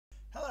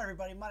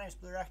everybody, my name is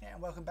Bluarachnia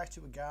and welcome back to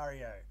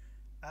Agario.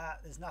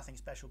 There's nothing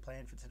special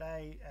planned for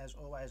today. As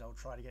always, I'll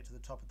try to get to the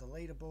top of the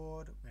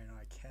leaderboard when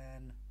I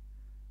can.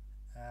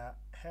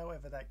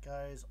 However that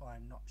goes,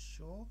 I'm not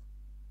sure,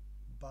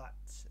 but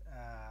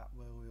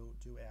we'll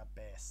do our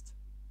best.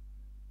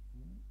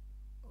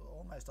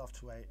 Almost off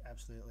to a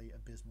absolutely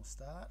abysmal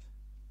start.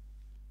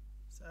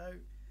 So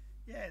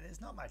yeah, there's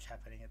not much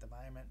happening at the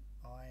moment.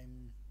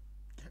 I'm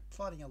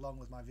plodding along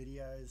with my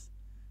videos.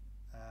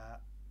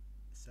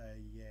 So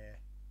yeah,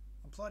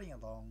 I'm plodding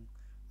along.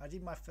 I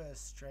did my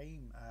first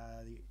stream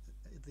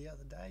the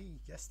other day,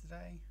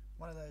 yesterday,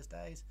 one of those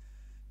days.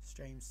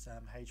 Streamed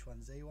some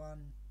H1Z1.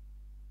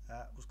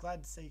 Was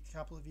glad to see a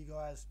couple of you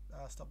guys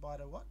stop by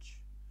to watch.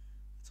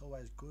 It's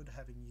always good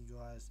having you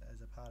guys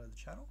as a part of the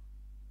channel.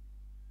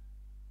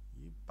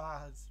 You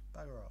bars,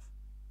 bugger off.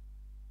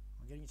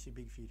 I'm getting too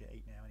big for you to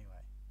eat now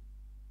anyway.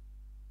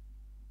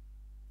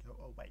 Go,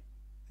 oh wait,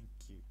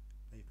 thank you.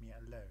 Leave me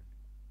alone.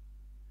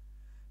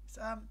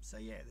 So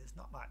yeah, there's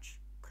not much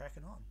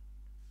cracking on.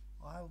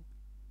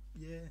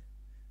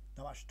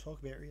 Not much to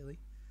talk about really.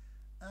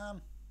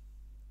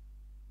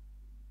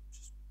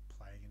 Just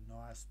playing a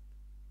nice,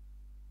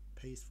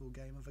 peaceful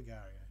game of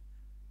Agario.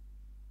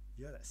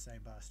 You're that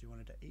same bastard who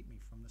wanted to eat me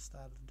from the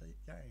start of the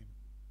game.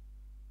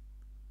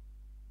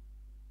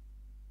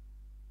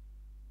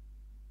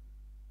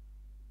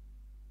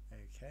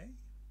 Okay,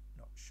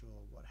 not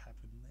sure what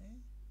happened there.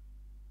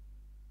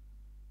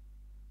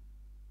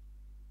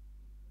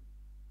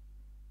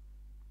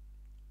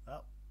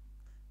 Well,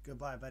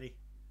 goodbye buddy.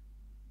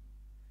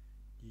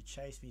 You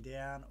chased me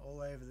down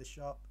all over the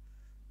shop,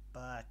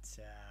 but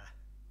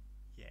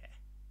yeah,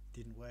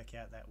 didn't work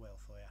out that well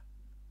for you.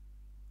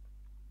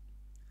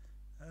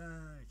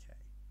 Okay,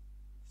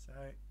 so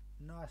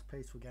nice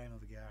peaceful game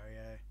of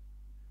Agario.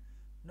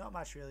 Not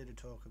much really to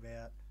talk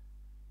about.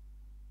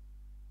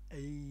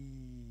 Okay,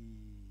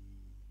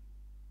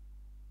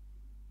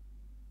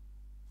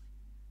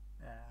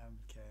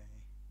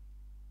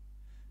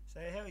 so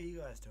how are you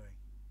guys doing?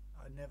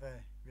 I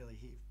never really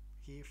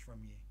hear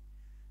from you.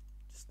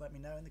 Just let me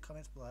know in the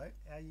comments below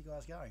how you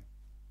guys going.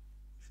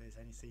 If there's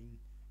anything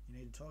you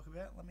need to talk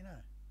about, let me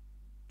know.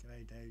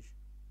 G'day Doge.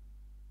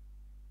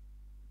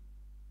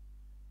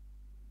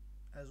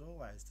 As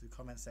always, the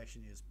comment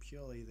section is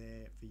purely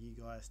there for you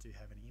guys to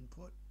have an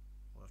input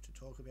or to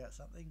talk about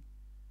something.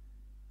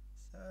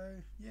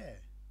 So yeah,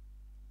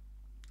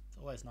 it's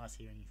always nice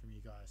hearing from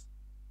you guys.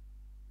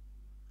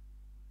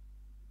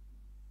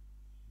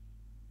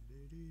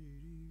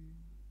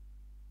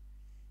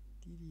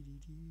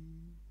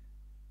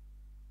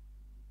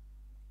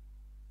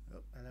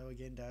 Oh, hello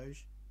again,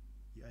 Doge.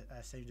 You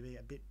seem to be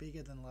a bit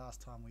bigger than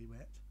last time we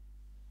met.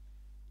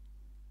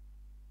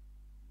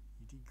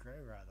 You did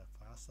grow rather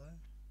fast though.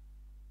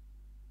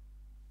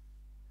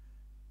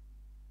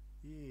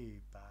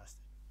 You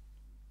bastard.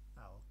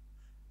 Oh,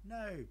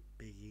 no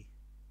biggie.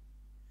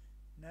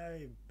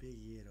 No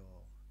biggie at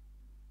all.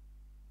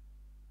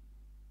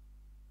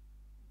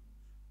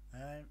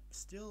 I'm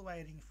still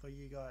waiting for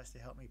you guys to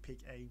help me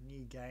pick a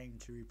new game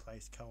to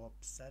replace Co-op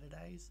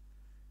Saturdays.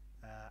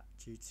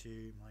 Due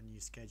to my new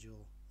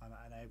schedule, I'm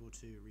unable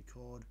to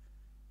record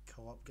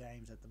co-op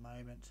games at the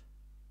moment.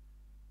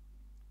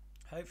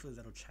 Hopefully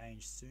that'll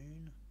change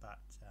soon, but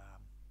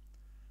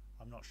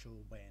I'm not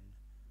sure when.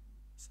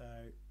 So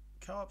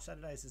Co-op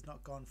Saturdays is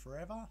not gone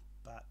forever,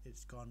 but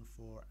it's gone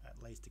for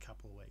at least a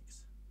couple of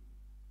weeks.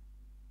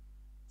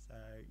 So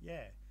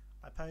yeah,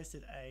 I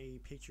posted a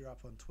picture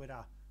up on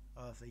Twitter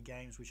of the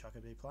games which I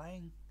could be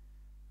playing.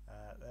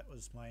 That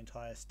was my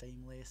entire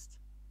Steam list.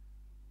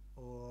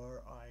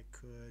 Or I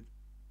could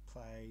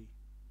play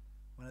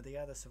one of the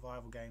other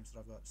survival games that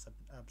I've got,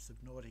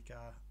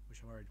 Subnautica,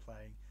 which I'm already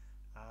playing,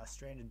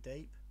 Stranded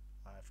Deep,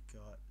 I've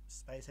got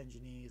Space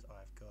Engineers,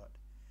 I've got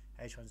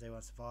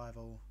H1Z1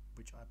 Survival,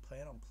 which I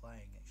plan on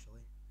playing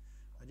actually.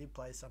 I did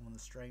play some on the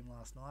stream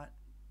last night.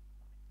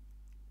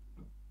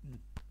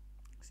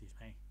 Excuse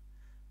me.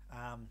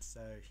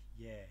 So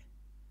yeah,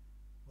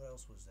 what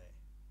else was there?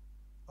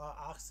 Oh,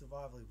 Ark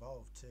Survival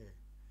Evolved too.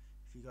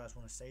 If you guys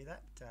want to see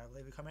that,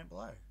 leave a comment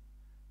below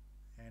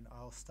and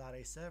I'll start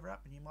a server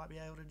up and you might be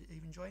able to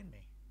even join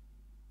me.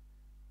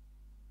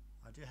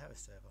 I do have a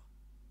server.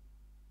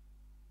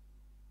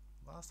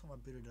 Last time I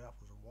booted it up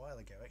was a while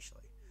ago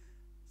actually.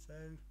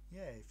 So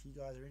yeah, if you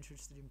guys are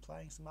interested in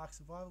playing some Ark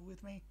Survival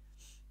with me,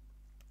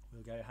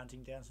 we'll go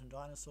hunting down some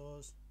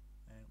dinosaurs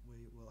and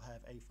we will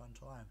have a fun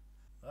time.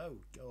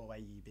 Oh, go away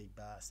you big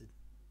bastard.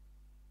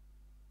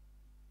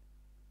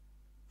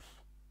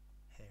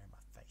 Hair in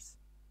my face.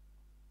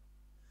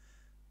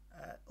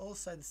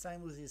 Also the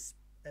same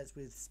as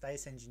with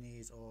Space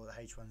Engineers or the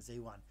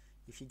H1Z1.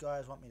 If you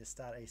guys want me to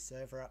start a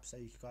server up so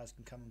you guys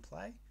can come and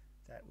play,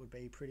 that would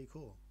be pretty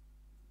cool.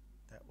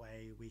 That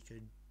way we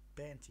could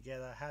band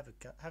together, have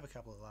a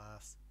couple of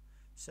laughs.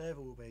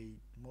 Server will be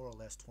more or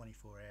less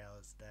 24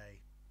 hours a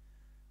day.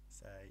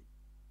 So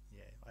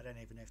yeah, I don't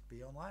even have to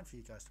be online for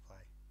you guys to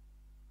play.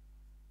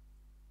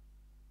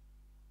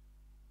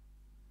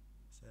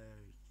 So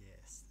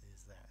yes,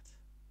 there's that.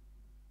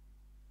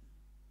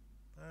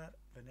 But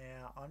for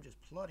now, I'm just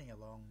plodding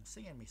along,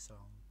 singing me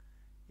song,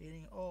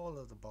 eating all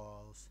of the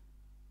bars,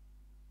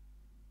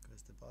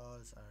 because the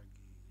bars are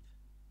good.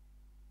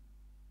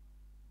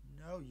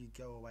 No, you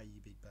go away, you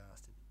big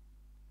bastard.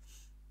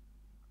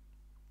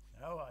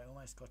 No, I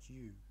almost got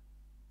you.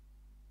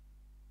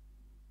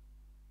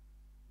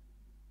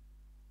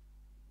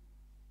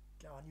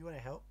 Go on, you want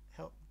to help?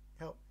 Help,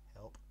 help,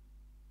 help.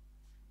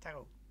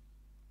 Tackle.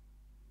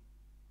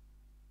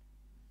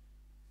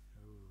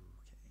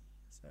 Okay,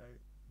 so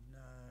no,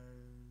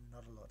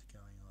 not a lot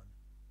going on.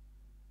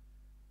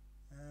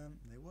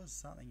 There was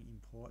something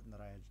important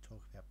that I had to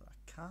talk about, but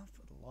I can't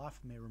for the life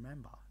of me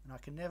remember. And I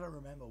can never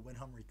remember when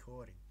I'm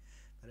recording.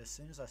 But as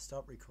soon as I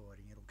stop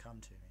recording, it'll come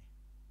to me.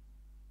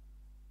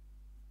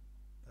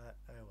 But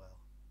oh well.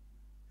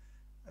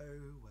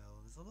 Oh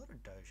well, there's a lot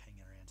of doge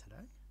hanging around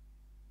today.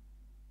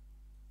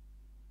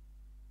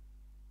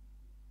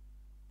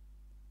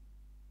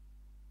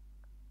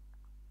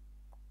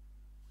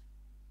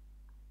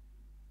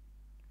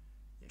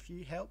 If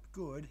you help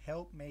good,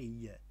 help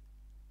me.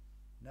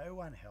 No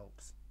one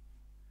helps.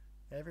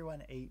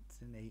 Everyone eats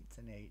and eats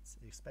and eats,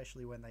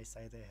 especially when they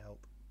say they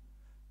help.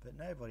 But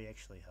nobody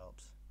actually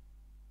helps.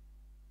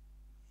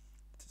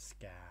 It's a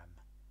scam.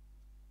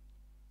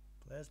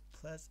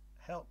 Please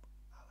help.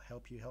 I'll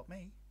help you help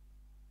me.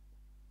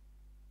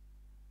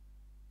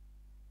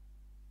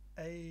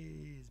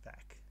 He's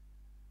back.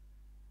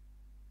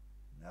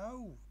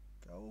 No,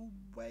 go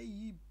away,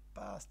 you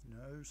bastard.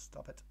 No,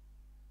 stop it.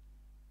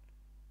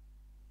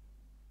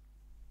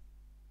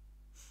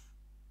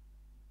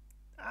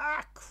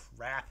 Ah,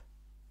 crap.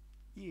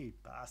 You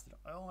bastard.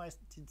 I almost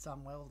did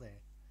some well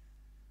there.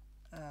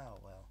 Oh,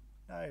 well.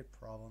 No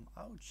problem.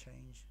 I'll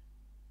change.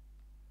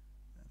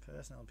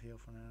 Personal appeal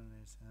for now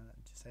is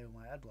disable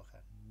my ad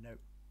blocker. No.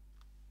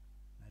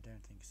 I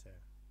don't think so.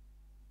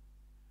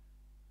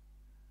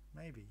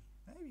 Maybe.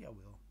 Maybe I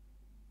will.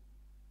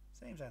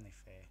 Seems only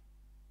fair.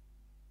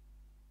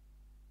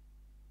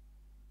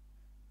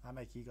 I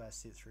make you guys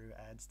sit through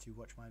ads to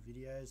watch my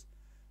videos,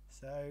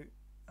 so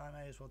I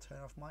may as well turn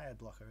off my ad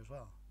blocker as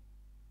well.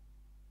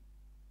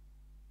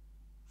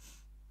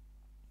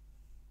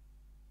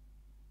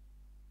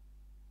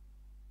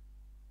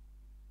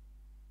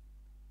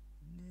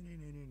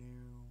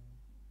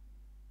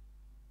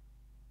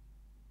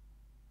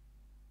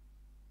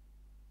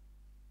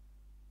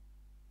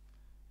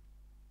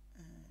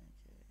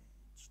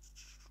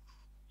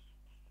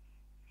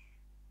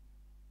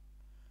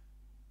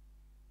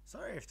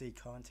 Sorry if the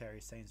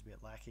commentary seems a bit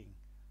lacking.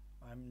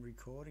 I'm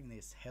recording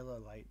this hella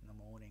late in the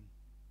morning,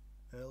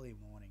 early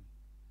morning.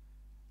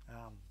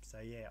 So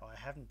yeah, I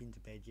haven't been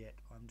to bed yet.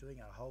 I'm doing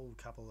a whole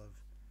couple of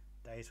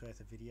days worth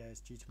of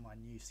videos due to my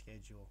new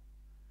schedule.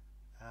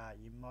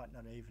 You might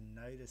not even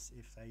notice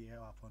if they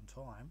go up on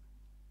time.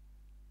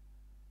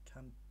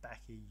 Come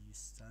back here, you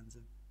sons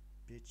of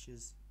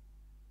bitches.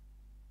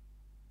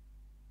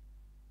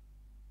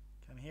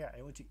 Come here,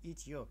 I want to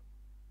eat you.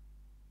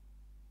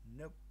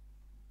 Nope.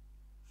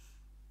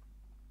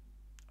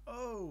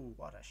 Oh,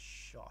 what a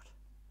shot.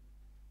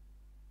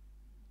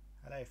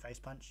 Hello, face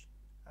punch.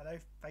 Hello,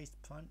 face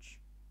punch.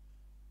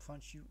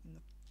 Punch you in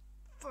the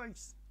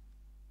face.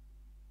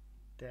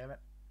 Damn it.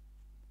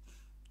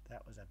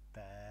 That was a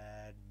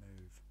bad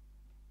move.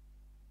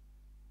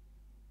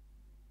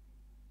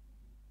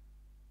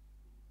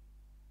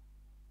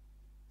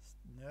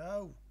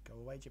 No, go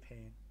away,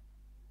 Japan.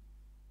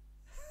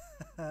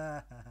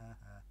 Yeah,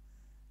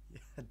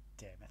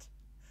 damn it.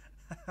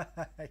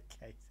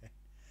 Okay then.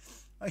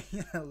 I'm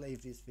gonna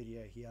leave this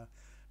video here.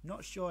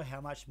 Not sure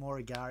how much more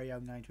Agario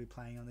I'm going to be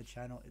playing on the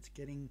channel. It's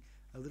getting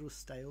a little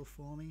stale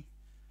for me,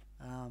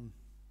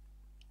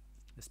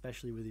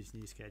 especially with this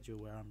new schedule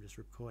where I'm just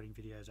recording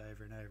videos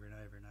over and over and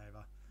over and over,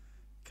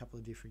 a couple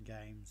of different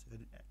games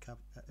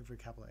every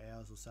couple of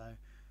hours or so.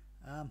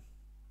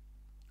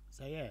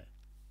 So yeah,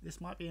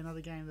 this might be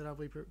another game that I'll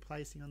be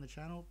placing on the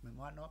channel. It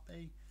might not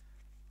be.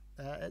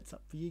 It's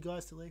up for you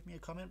guys to leave me a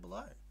comment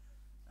below.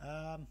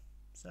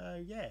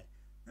 So yeah,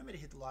 remember to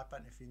hit the like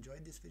button if you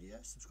enjoyed this video.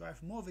 Subscribe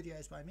for more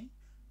videos by me.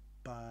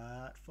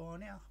 But for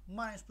now,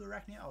 my name's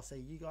Bluarachnia. I'll see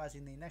you guys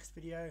in the next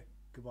video.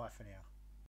 Goodbye for now.